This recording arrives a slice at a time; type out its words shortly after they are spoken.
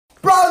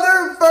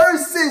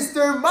first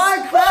sister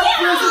Minecraft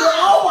prison.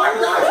 Oh my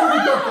gosh, here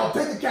we go.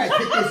 Take the cat,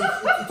 take this.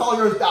 It's all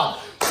yours now.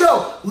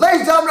 So, ladies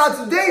and gentlemen,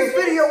 on today's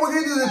video, we're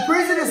going to do the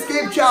prison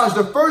escape challenge.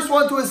 The first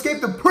one to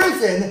escape the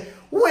prison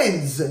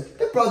wins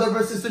the brother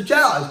versus sister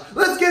challenge.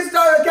 Let's get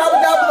started.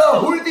 Comment down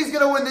below. Who do you think is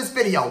going to win this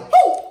video?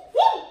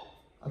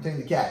 I'm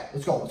taking the cat.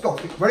 Let's go. Let's go.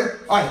 Ready?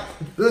 All right.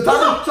 The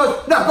timer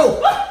starts now.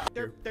 Go.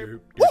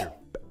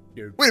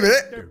 Wait a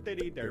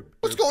minute.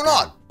 What's going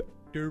on?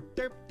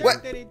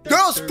 What?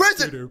 Girls'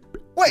 prison?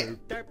 Wait,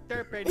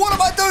 what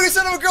am I doing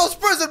instead of a girls'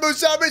 prison,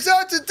 MooseCraft? So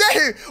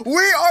today,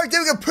 we are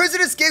doing a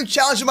prison escape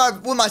challenge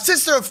with my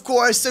sister, of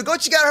course. So go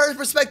check out her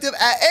perspective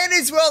at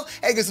Annie's World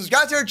and go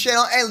subscribe to her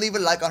channel and leave a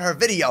like on her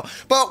video.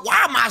 But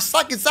why am I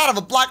stuck inside of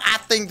a block? I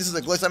think this is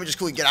a glitch. Let me just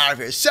quickly get out of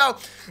here. So,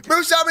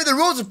 MooseCraft, the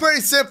rules are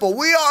pretty simple.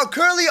 We are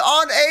currently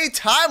on a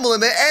time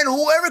limit, and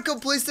whoever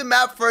completes the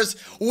map first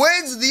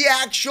wins the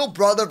actual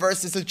brother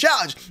versus sister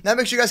challenge. Now,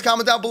 make sure you guys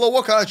comment down below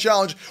what kind of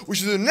challenge we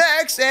should do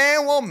next,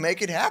 and we'll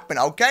make it happen,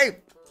 okay?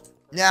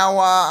 Now,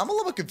 I'm a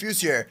little bit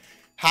confused here.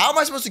 How am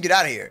I supposed to get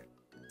out of here?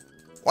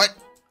 What?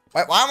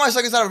 Why am I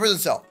stuck inside of a prison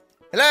cell?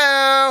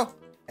 Hello?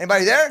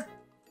 Anybody there?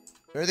 Is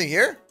there anything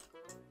here?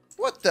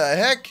 What the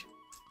heck?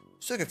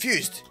 I'm so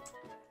confused.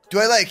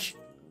 Do I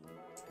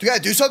gotta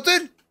do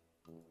something?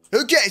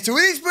 Okay, so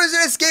with these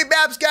prison escape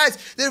maps, guys,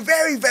 they're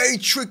very, very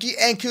tricky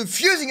and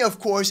confusing, of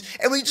course,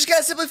 and we just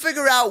gotta simply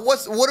figure out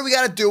what do we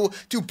gotta do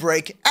to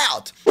break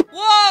out.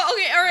 Whoa,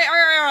 okay, all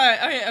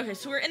right, okay,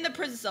 so we're in the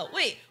prison cell.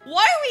 Wait,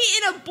 why are we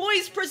in a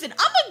boys' prison?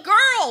 I'm a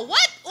girl,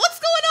 what's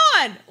going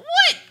on?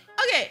 What?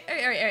 Okay,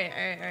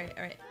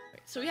 all right.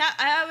 So I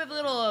have a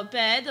little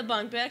bed, a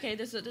bunk bed. Okay,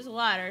 there's a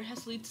ladder, it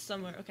has to lead to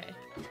somewhere. Okay,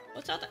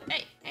 what's out there?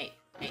 Hey,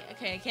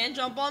 okay, I can't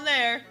jump on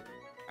there.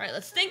 All right,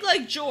 let's think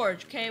like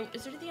George, okay?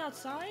 Is there anything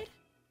outside?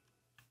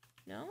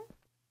 No?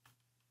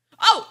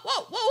 Oh,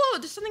 whoa,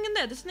 there's something in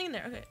there,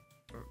 okay.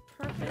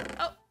 Perfect,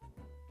 oh,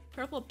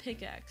 purple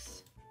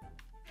pickaxe.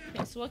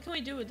 Okay, so what can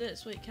we do with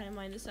this? Wait, can I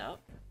mine this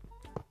out?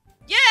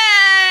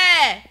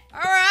 Yeah!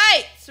 All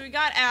right, so we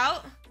got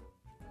out.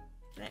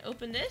 Can I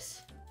open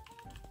this?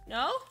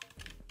 No?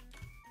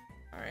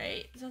 All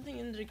right, there's nothing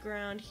in the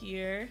ground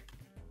here.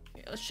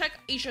 Okay, let's check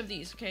each of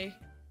these, okay?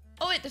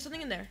 Oh wait, there's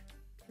something in there.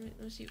 Let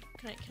me see.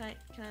 Can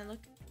I look?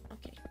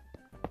 Okay.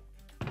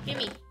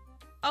 Gimme.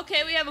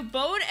 Okay, we have a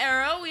bow and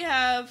arrow. We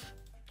have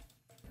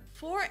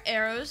 4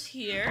 arrows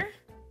here.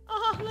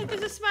 Oh, look,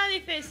 there's a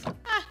smiley face.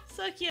 Ah,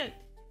 so cute.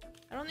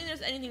 I don't think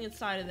there's anything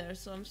inside of there,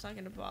 so I'm just not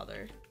gonna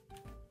bother.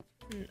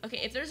 Okay,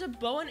 if there's a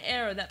bow and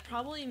arrow, that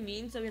probably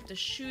means that we have to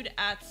shoot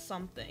at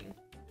something.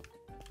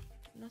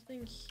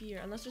 Nothing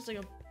here, unless there's like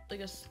a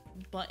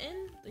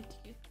button. Like,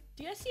 do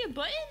you guys see a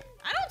button?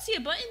 I don't see a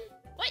button.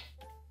 What?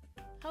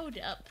 Hold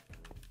up.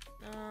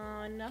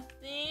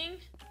 Nothing.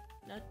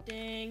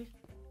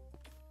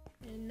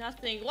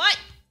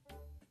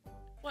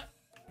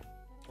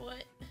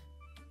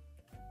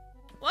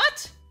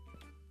 What?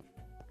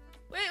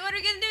 Wait, what are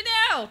we gonna do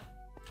now?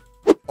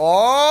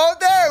 Oh,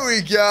 there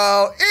we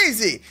go.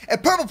 Easy.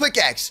 And purple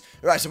pickaxe.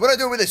 All right, so what do I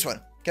do with this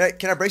one?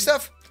 Can I break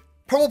stuff?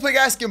 Purple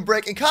pickaxe can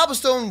break a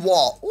cobblestone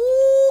wall.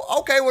 Ooh,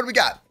 okay, what do we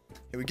got?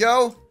 Here we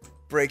go.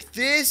 Break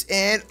this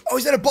and, oh,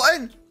 is that a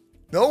button?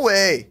 No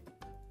way.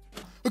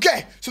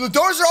 Okay, so the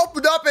doors are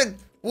opened up and,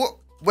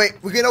 wait,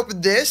 we can open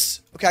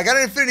this. Okay, I got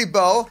an infinity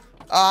bow.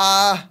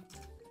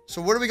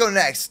 So where do we go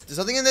next? There's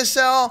nothing in this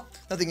cell,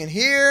 nothing in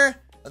here,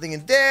 nothing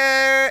in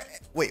there.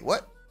 Wait,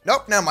 what?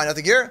 Nope, never mind,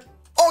 nothing here.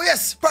 Oh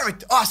yes,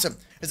 perfect, awesome.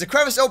 There's a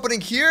crevice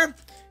opening here.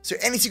 Is there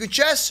any secret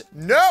chests?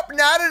 Nope,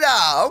 not at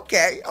all.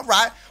 Okay, all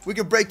right. We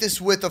can break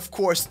this with, of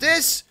course,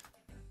 this.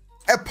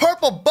 A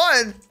purple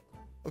button.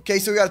 Okay,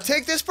 so we gotta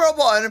take this purple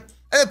button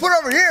and then put it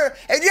over here,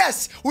 and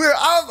yes, we're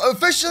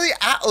officially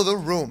out of the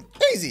room.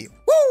 Easy.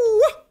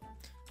 Woo!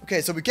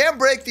 Okay, so we can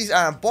break these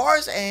iron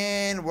bars,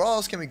 and where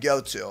else can we go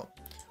to?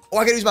 Oh,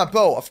 I can use my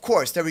bow, of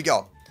course. There we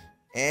go.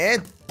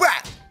 And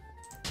brat!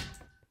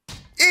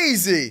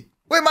 Easy.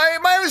 Wait,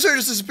 my inventory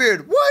just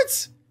disappeared.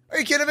 What? Are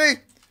you kidding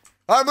me?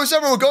 All right,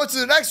 MooseCraft, we'll go to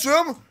the next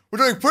room. We're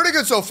doing pretty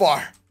good so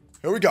far.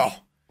 Here we go.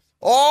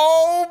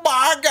 Oh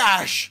my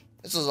gosh.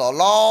 This is a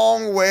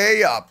long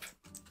way up.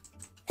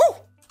 Woo!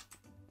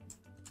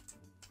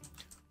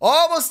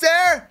 Almost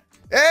there,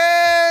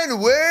 and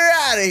we're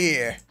out of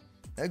here.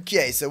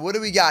 Okay, so what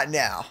do we got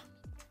now?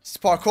 This is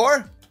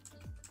parkour?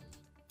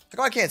 How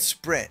come I can't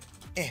sprint?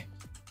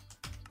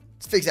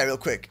 Let's fix that real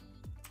quick.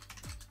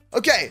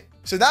 Okay,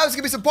 so now it's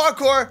gonna be some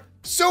parkour.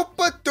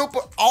 Super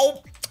duper.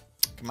 Oh,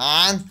 come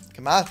on.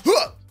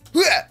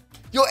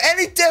 Yo,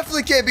 Annie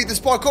definitely can't beat this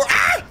parkour.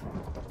 Ah!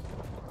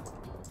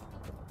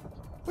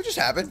 What just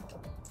happened?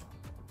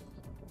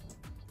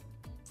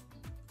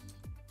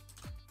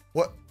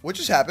 What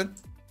just happened?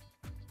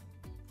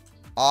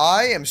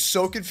 I am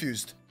so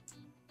confused.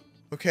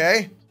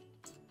 Okay.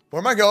 Where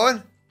am I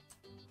going?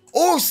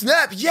 Oh,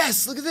 snap.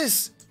 Yes, look at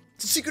this.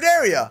 It's a secret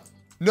area.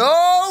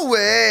 No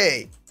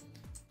way.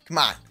 Come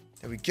on.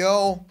 There we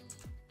go.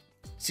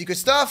 Secret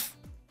stuff.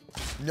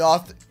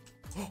 Nothing.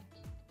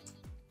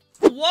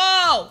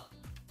 Whoa.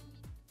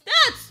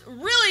 That's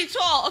really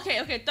tall.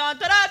 Okay, okay. Dun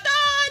dun dun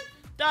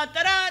dun dun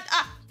dun dun.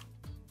 Ah.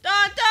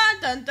 Dun dun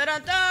dun dun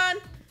dun dun dun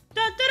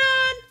dun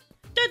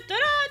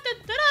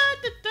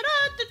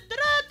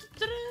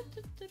dun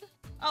dun.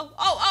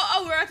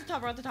 Oh, we're at the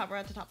top, we're at the top, we're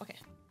at the top. Okay.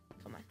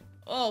 Come on.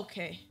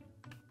 Okay.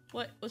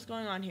 What's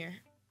going on here?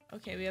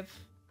 Okay, we have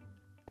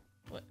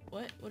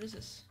what is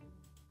this?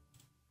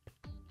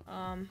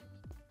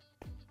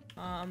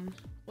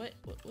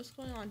 What's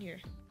going on here?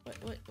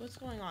 What's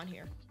going on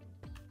here?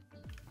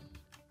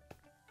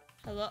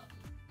 Hello?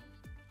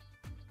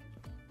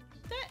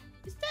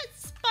 Is that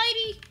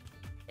Spidey?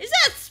 Is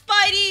that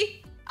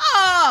Spidey?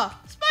 Oh,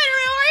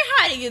 Spider-Man, why are you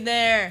hiding in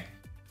there?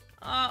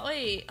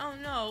 Wait. Oh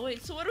no,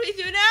 wait. So what do we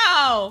do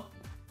now?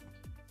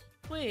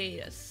 Wait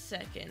a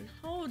second.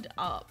 Hold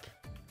up.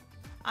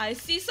 I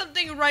see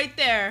something right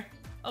there.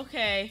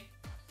 Okay.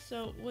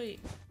 So wait.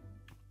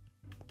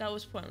 That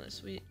was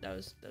pointless. That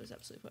was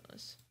absolutely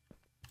pointless.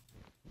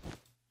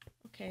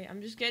 Okay,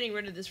 I'm just getting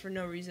rid of this for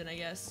no reason, I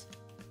guess.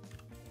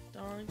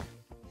 Dong.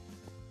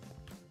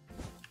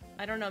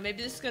 I don't know.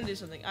 Maybe this is gonna do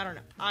something. I don't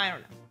know. I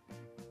don't know.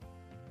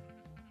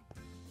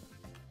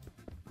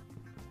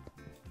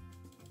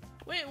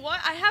 Wait, what?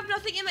 I have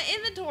nothing in my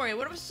inventory.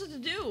 What am I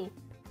supposed to do?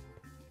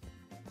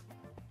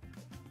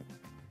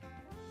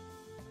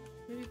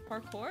 Maybe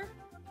parkour?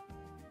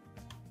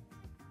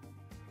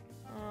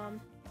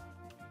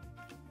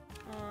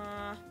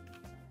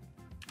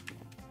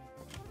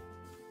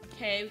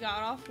 Okay, we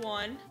got off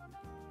one.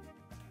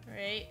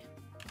 Alright.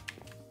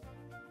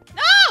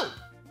 No!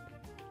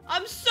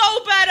 I'm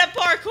so bad at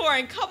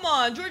parkouring. Come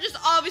on, George is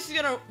obviously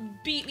gonna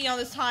beat me on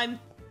this time.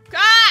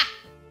 Ah!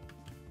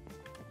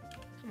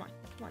 Come on,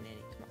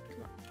 Annie.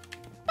 Come on.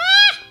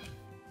 Ah!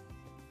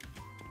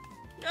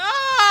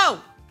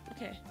 No!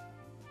 Okay.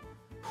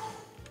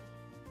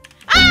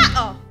 Ah!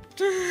 Oh.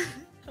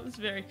 That was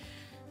very...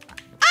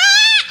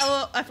 Ah!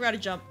 Oh, I forgot to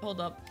jump. Hold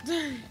up.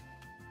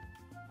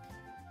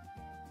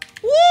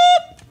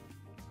 Whoop!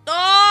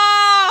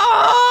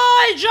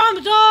 Oh! I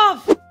jumped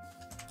off!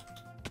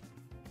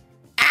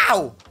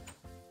 Ow!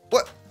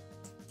 What?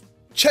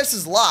 Chest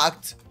is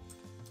locked.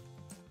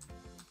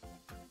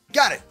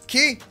 Got it.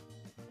 Key.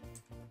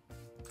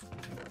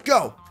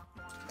 Go.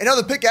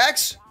 Another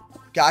pickaxe.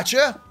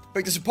 Gotcha.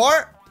 Break this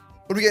apart.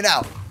 What do we get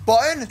now?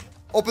 Button.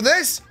 Open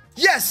this.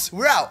 Yes,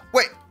 we're out.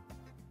 Wait.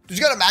 Did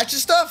you gotta match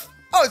this stuff?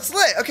 Oh, it's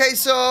lit. Okay,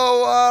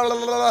 so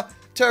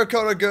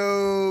terracotta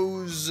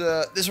goes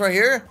this right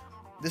here.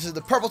 This is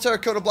the purple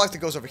terracotta block that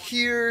goes over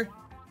here.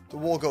 The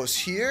wool goes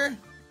here.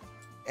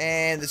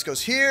 And this goes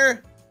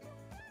here.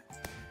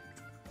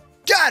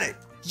 Got it!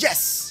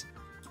 Yes!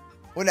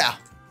 What now?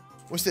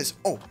 What's this?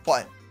 Oh,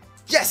 button.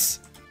 Yes!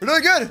 We're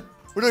doing good!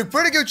 We're doing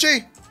pretty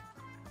Gucci!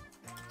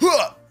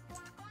 Huh!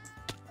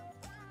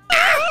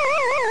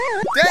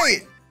 Dang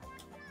it!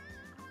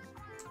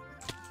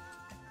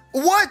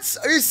 What?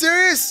 Are you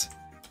serious?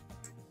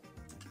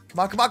 Come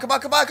on, come on, come on,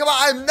 come on, come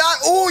on! I'm not-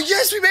 Oh,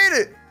 yes, we made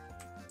it!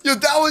 Yo,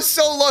 that was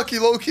so lucky,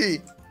 low-key.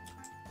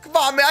 Come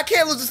on, man, I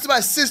can't lose this to my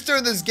sister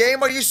in this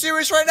game. Are you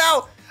serious right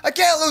now? I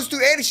can't lose to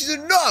Annie, she's a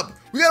nub!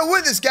 We gotta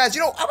win this, guys.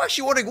 You know, I'm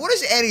actually wondering, what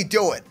is Annie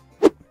doing?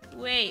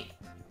 Wait.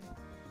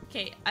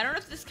 Okay, I don't know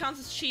if this counts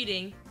as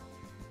cheating,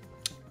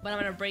 but I'm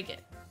gonna break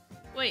it.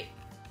 Wait.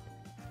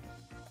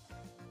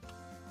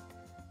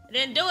 I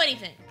didn't do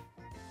anything.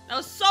 That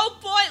was so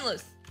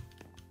pointless.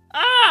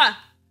 Ah!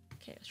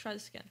 Okay, let's try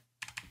this again.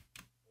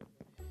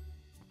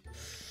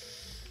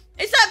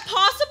 Is that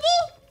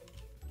possible?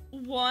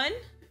 1,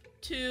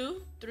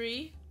 2,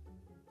 3,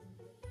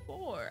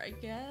 4, I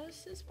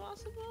guess is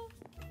possible.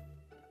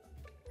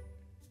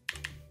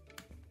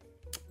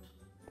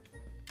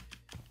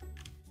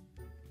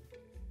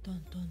 Dun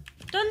dun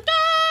dun dun!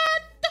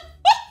 Dun.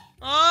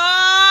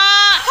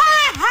 Ah!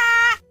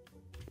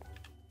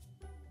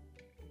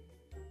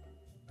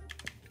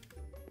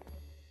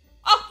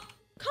 Oh,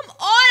 come on!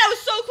 I was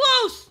so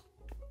close.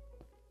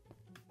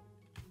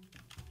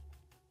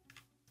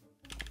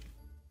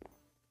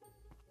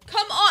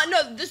 Come on!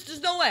 No,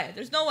 there's no way.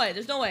 There's no way.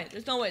 There's no way.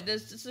 There's no way.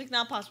 This is like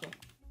not possible.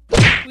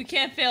 We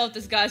can't fail at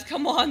this, guys.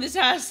 Come on, this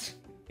has.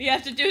 We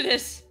have to do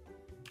this.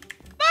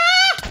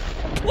 Ah!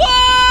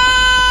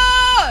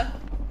 Whoa!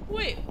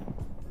 Wait.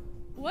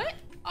 What?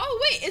 Oh,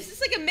 wait. Is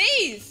this like a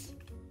maze?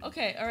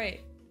 Okay,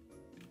 alright.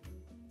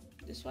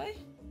 This way?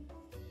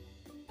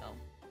 No.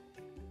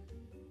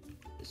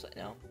 This way?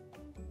 No.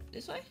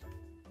 This way?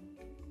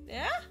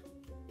 Yeah?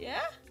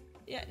 Yeah?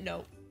 Yeah?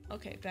 No.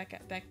 Okay, back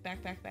up. Back.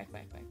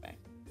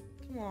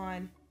 Come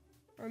on.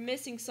 We're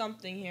missing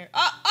something here.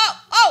 Oh!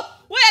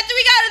 Wait, I think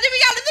we got it!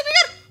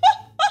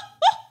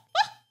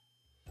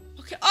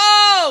 Oh! Okay.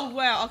 Oh!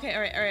 Wow. Okay,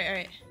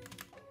 alright.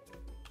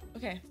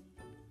 Okay.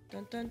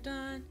 Dun dun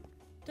dun.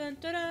 Dun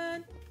dun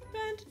dun.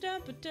 Dun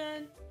dun dun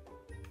dun.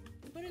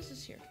 What is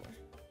this here for?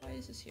 Why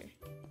is this here?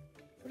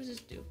 What does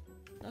this do?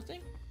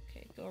 Nothing?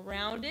 Okay, go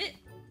around it.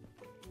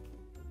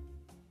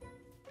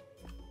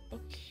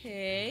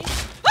 Okay.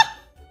 Ah!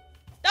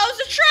 That was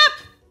a trap!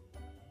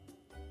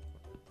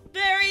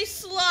 Very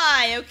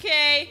sly,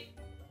 okay?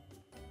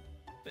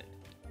 But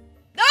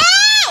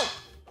no!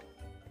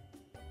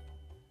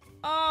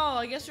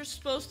 I guess they're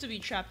supposed to be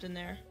trapped in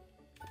there.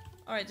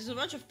 Alright, there's a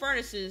bunch of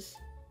furnaces.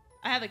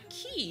 I have a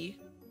key.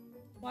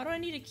 Why do I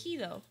need a key,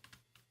 though?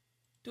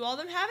 Do all of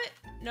them have it?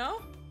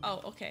 No?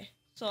 Oh, okay.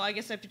 So I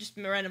guess I have to just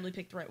randomly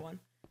pick the right one.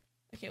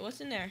 Okay,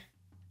 what's in there?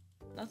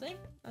 Nothing?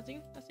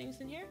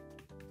 Nothing's in here?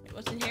 Wait,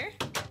 what's in here?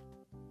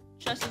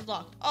 Chest is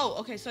locked. Oh,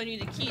 okay, so I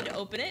need a key to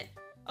open it.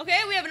 Okay,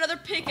 we have another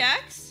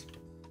pickaxe.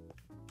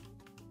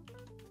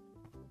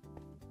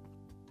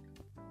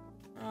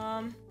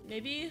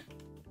 Maybe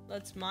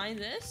let's mine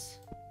this.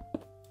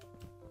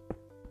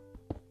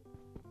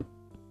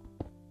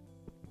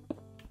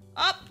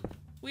 Up!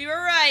 We were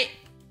right.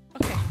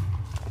 Okay.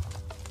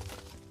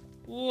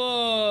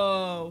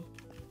 Whoa.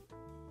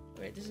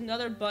 Wait, there's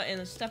another button.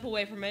 Let's step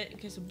away from it in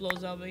case it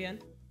blows up again.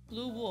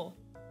 Blue wool.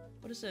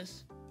 What is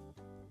this?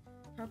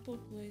 Purple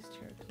glazed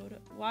terracotta.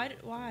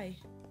 Why?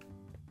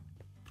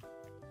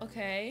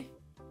 Okay.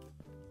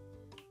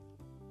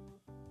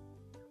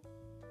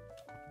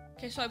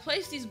 Okay, so I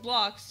placed these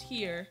blocks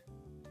here.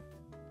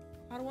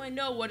 How do I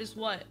know what is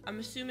what? I'm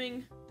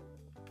assuming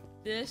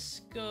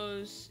this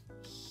goes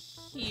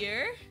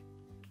here.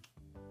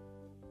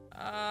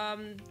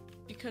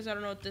 Because I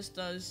don't know what this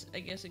does. I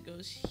guess it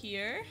goes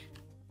here.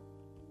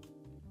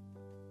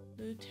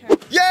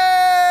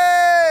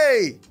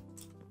 Yay!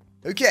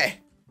 Okay.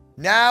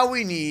 Now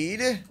we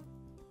need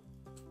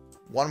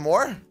one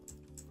more.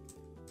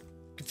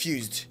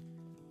 Confused.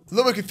 A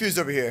little bit confused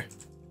over here.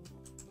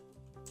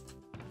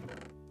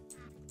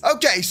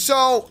 Okay,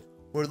 so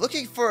we're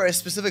looking for a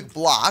specific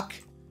block.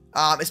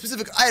 A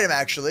specific item,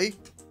 actually.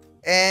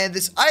 And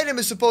this item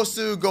is supposed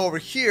to go over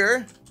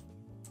here.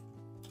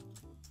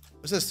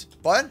 What's this?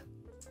 Button?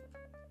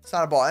 It's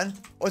not a button.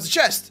 Oh, it's a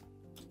chest.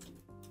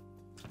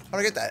 How do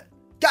I get that?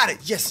 Got it.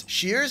 Yes.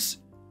 Shears.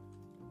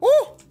 Woo!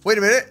 Wait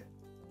a minute.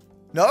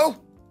 No?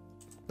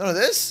 None of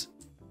this?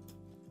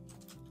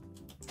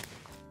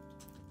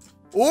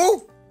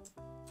 Ooh!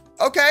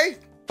 Okay.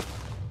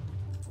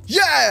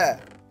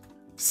 Yeah!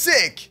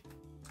 Sick.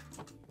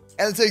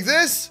 And take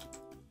this.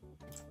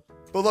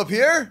 Build up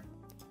here.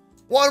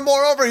 One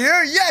more over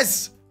here.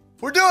 Yes!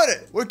 We're doing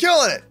it. We're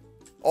killing it.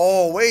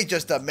 Oh, wait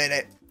just a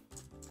minute.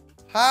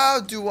 How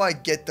do I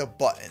get the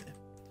button?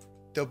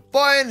 The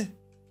button.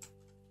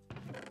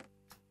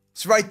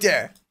 It's right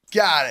there.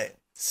 Got it.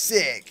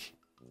 Sick.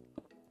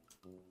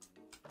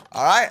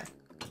 Alright.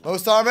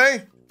 Most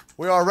army.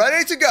 We are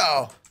ready to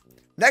go.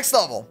 Next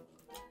level.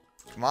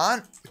 Come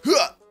on.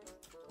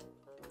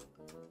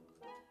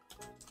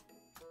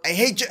 I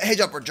hate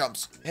jumper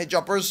jumps. Head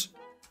jumpers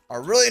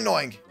are really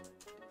annoying.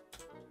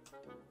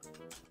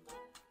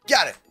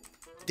 Got it.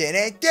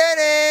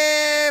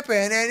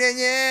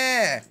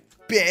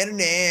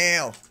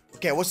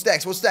 Okay, what's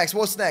next? What's next?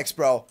 What's next,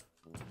 bro?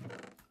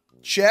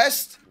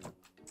 Chest.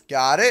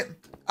 Got it.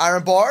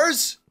 Iron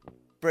bars.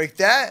 Break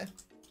that.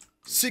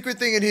 Secret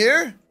thing in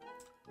here.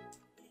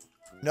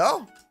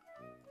 No?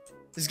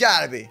 There's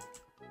gotta be.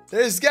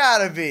 There's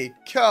gotta be.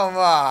 Come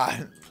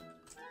on.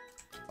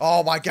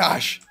 Oh my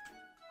gosh.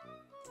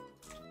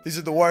 These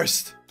are the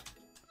worst.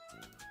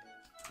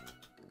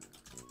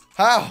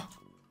 How?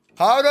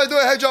 How do I do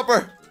a head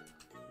jumper?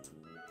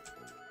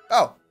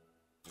 Oh.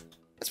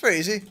 That's pretty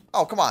easy.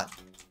 Oh, come on.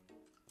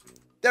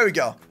 There we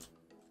go.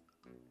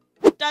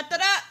 Da da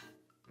da.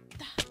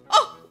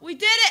 Oh, we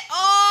did it.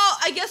 Oh,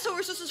 I guess so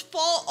we're supposed to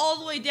fall all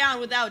the way down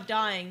without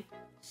dying.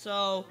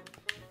 So,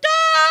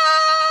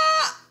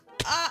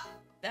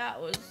 that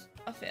was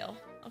a fail.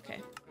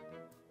 Okay.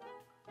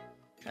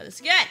 Try this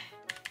again.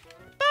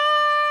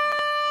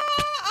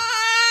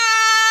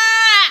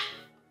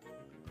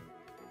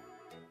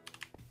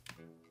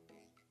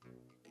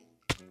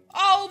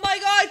 Oh my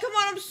god, come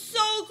on, I'm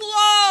so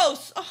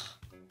close! Oh.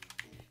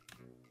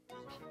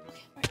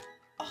 Okay, right.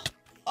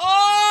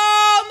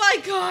 Oh my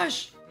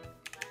gosh!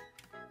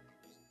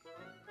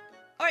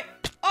 Alright,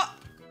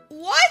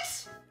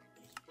 what?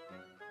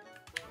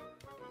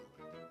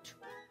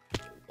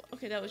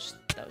 Okay, that was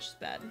just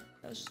bad.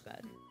 That was just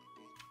bad.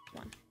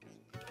 Come on.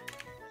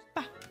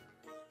 Bah.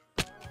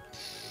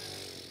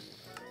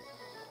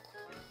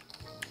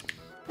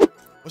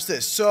 What's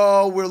this?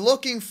 So we're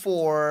looking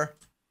for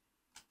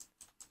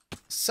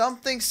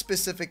something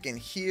specific in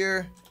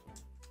here.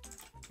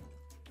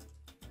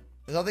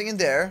 There's nothing in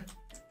there.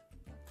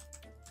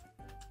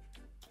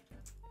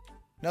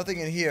 Nothing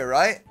in here,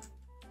 right?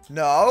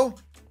 No.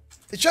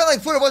 They try to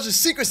like put a bunch of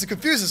secrets to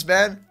confuse us,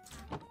 man.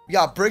 We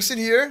got bricks in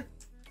here.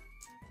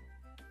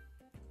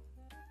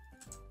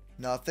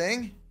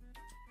 Nothing.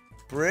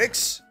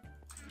 Bricks.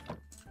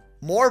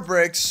 More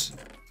bricks.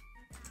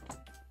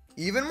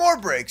 Even more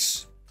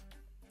bricks.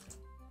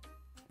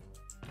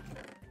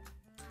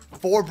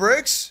 4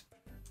 bricks.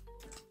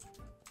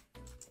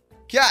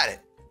 Got it.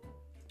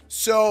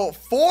 So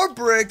 4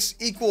 bricks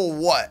equal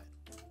what?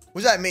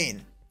 What does that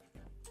mean?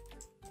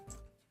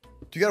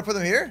 Do you gotta put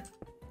them here?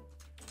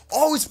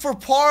 Oh, it's for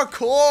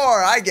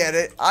parkour. I get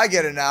it. I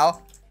get it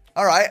now.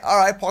 All right,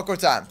 parkour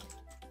time.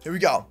 Here we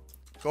go.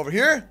 Go over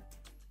here.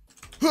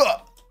 Huh.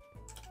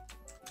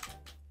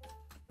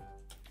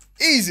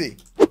 Easy.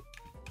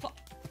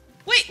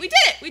 Wait, we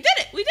did it. We did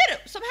it. We did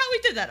it. Somehow we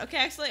did that. Okay,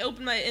 I accidentally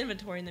opened my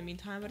inventory in the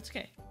meantime, but it's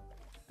okay.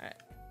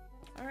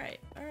 All right.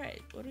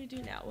 What do we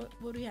do now?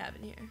 What do we have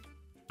in here?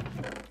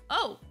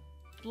 Oh,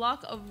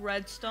 block of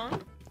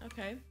redstone.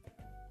 Okay.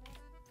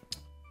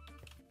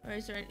 All right,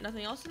 is there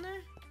nothing else in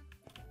there?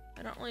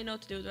 I don't really know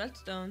what to do with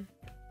redstone.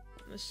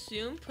 I'm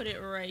assume put it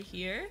right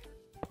here.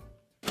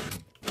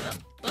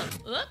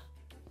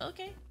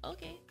 Okay.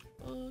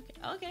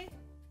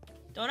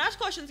 Don't ask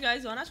questions,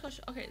 guys. Don't ask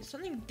questions. Okay, there's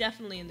something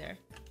definitely in there.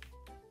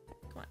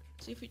 Come on,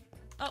 see if we.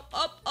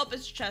 Oh,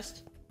 it's a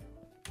chest.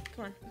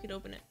 Come on, we can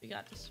open it. We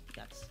got this.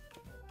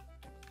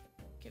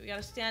 Okay, we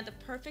gotta stand at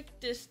the perfect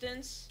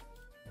distance.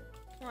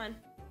 Come on.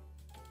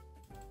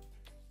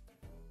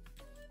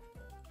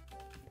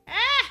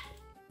 Ah!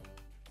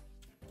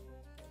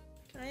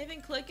 Can I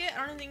even click it?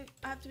 I don't think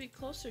I have to be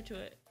closer to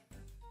it.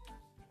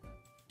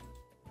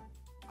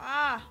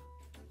 Ah!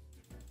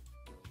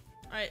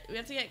 Alright, we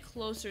have to get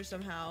closer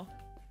somehow.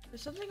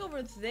 There's something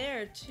over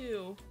there,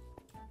 too.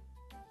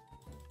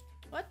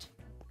 What?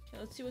 Okay,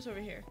 let's see what's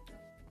over here.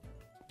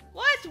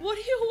 What? What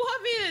do you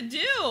want me to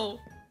do?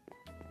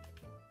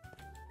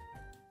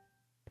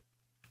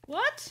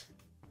 What?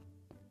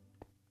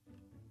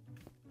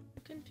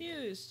 I'm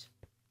confused.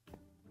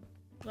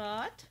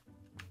 What?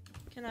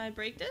 Can I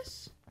break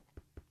this?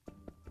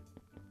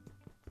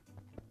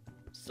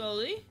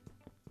 Slowly?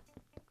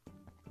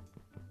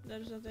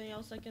 There's nothing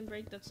else I can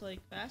break that's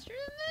like faster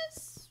than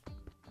this?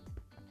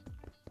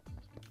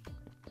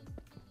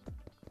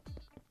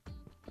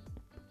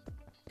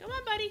 Come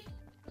on, buddy.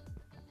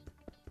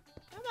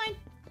 Come on.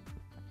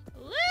 A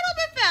little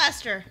bit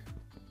faster.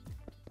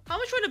 How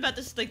much would I bet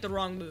this is like the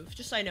wrong move?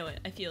 Just so I know it.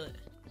 I feel it.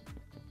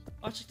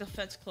 Watch like the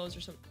fence close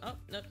or something. Oh,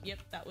 nope. Yep,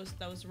 that was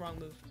the wrong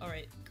move.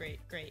 Alright, great.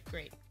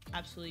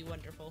 Absolutely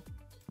wonderful.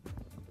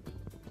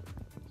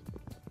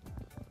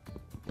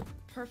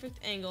 Perfect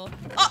angle.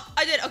 Oh,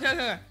 I did. Okay.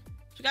 So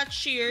we got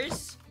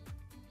shears.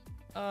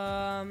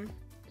 What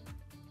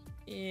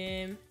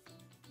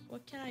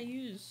can I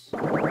use?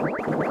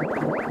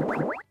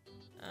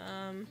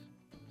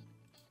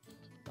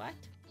 What?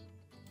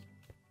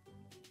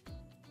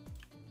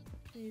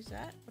 Can I use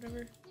that?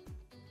 Whatever.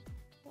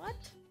 What?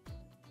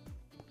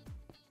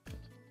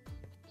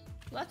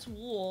 Well, that's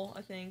wool,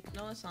 I think.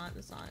 No, it's not.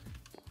 It's not.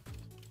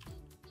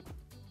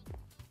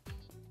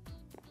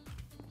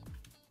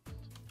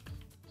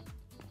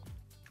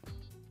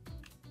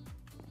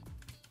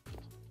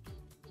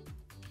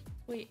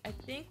 Wait, I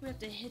think we have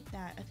to hit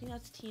that. I think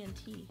that's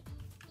TNT.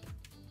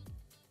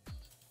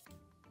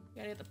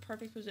 Gotta get the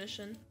perfect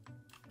position.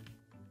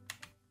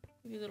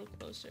 Maybe a little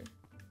closer.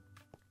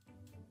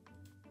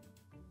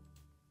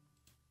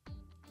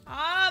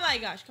 Oh my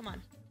gosh, come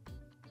on.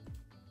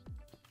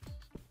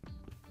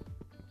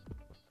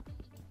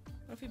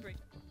 What if we break?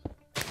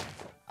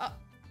 Oh.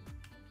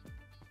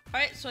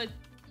 Alright, so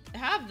I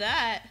have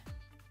that.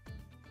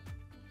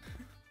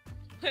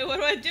 Wait, what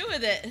do I do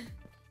with it?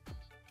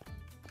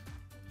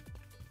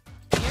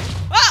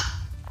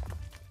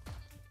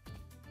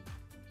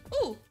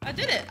 I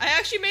did it. I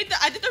actually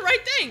I did the right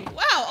thing.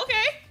 Wow,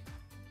 okay.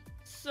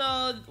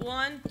 So,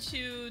 1,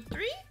 2,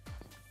 3.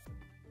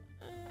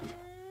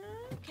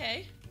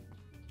 Okay.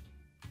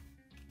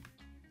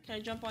 Can I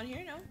jump on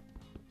here? No.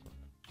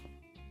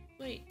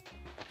 Wait.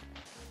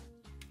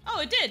 Oh,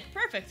 it did.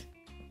 Perfect.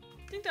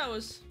 I think that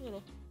was a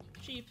little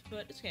cheap,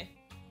 but it's okay.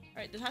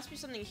 Alright, there has to be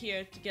something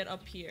here to get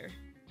up here.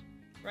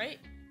 Right?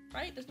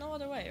 Right? There's no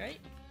other way, right?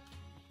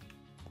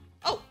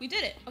 Oh, we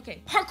did it.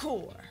 Okay,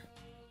 parkour.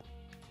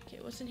 Okay,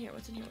 what's in here?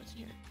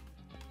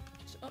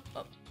 So,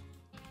 up.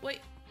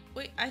 Wait,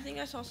 I think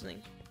I saw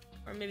something.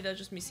 Or maybe that was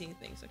just me seeing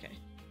things, okay.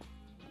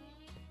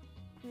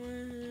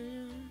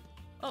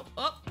 Oh,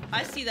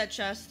 I see that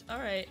chest.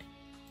 Alright.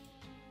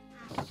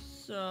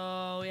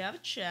 So, we have a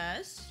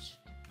chest.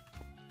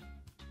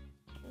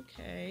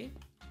 Okay.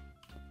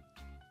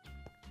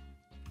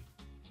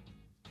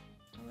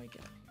 How do I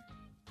get up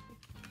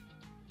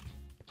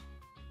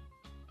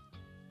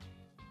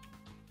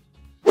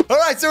here?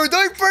 Alright, so we're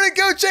doing pretty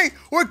good, Jake.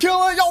 We're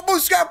killing y'all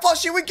MooseCraft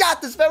plushie. We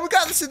got this, man. We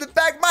got this in the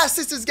bag. My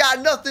sister's got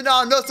nothing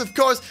on us, of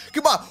course.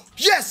 Come on.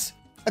 Yes!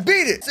 I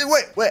beat it. Say,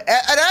 wait.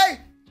 Eddie?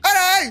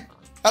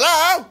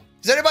 Hello?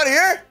 Is anybody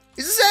here?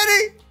 Is this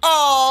Eddie?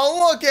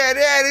 Oh, look at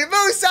Eddie.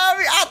 Moose,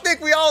 I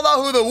think we all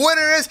know who the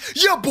winner is.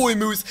 Your boy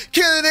Moose,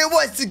 killing it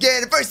once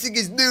again versus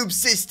his noob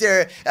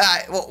sister.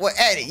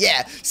 Eddie,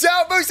 yeah. So,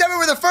 Moose,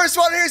 we're the first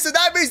one here, so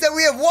that means that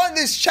we have won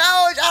this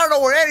challenge. I don't know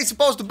where Eddie's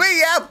supposed to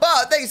be at,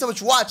 but thank you so much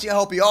for watching. I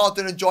hope you all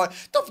did enjoy.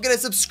 Don't forget to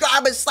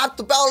subscribe and slap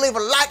the bell, leave a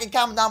like, and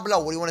comment down below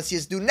what do you want to see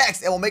us do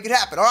next, and we'll make it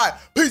happen. All right,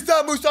 peace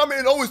out, Moose,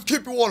 and always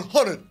keep it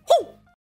 100. Woo!